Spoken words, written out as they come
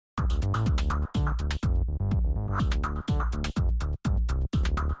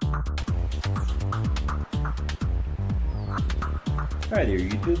Hi there,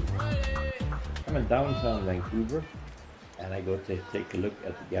 YouTube. I'm in downtown Vancouver and I go to take a look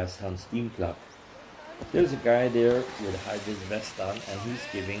at the Gastown Steam Clock. There's a guy there with a high-vis vest on and he's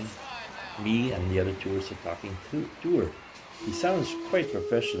giving me and the other tourists a talking tour. He sounds quite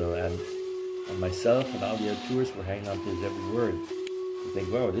professional and myself and all the other tourists were hanging on to his every word. I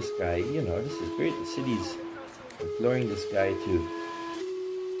think, wow, this guy, this is great. The city's imploring this guy to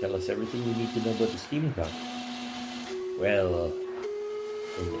tell us everything we need to know about the steam clock. Well,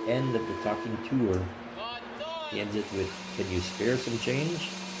 in the end of the talking tour, he ends it with, "Can you spare some change?"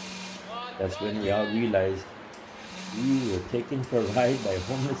 That's when we all realized we were taken for a ride by a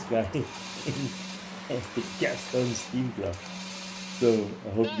homeless guy in the Gastown Steam Clock. So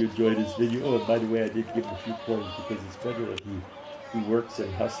I hope you enjoyed this video. Oh, and by the way, I did give him a few coins because it's better that he works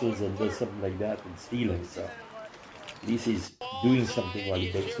and hustles and does something like that than stealing. So at least he's doing something while he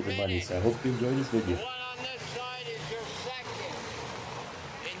begs for the money. So I hope you enjoy this video.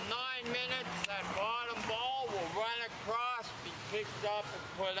 Picked up and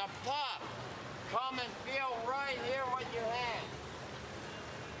put up top. Come and feel right here with your hand.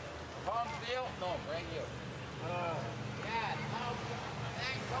 Come feel, no, right here. Yeah,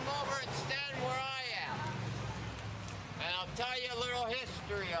 then come over and stand where I am. And I'll tell you a little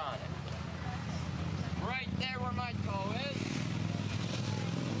history on it. Right there where my toe is.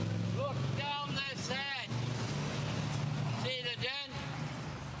 Look down this edge. See the dent?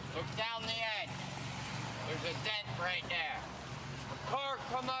 Look down the edge. There's a dent right there. Car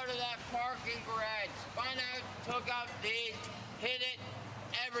come out of that parking garage, spun out, took out these, hit it,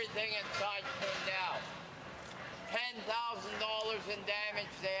 everything inside came out. $10,000 in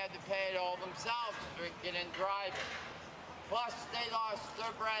damage, they had to pay it all themselves, drinking and driving. Plus they lost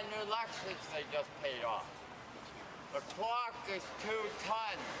their brand new Lexus they just paid off. The clock is 2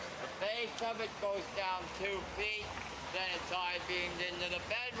 tons. The base of it goes down 2 feet, then it's I-beamed into the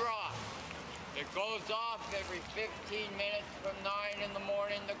bedrock. It goes off every 15 minutes from 9 in the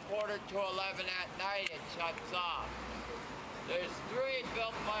morning to 11:15 at night. It shuts off. There's 3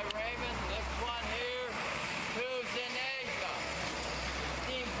 built by Raymond. This one here, 2's in Asia.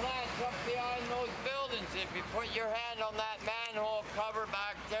 Steam plants up behind those buildings. If you put your hand on that manhole cover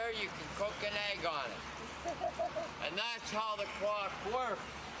back there, you can cook an egg on it. And that's how the clock works.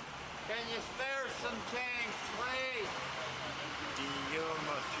 Can you spare some change, please?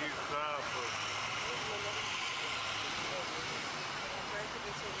 Monsieur Crawford.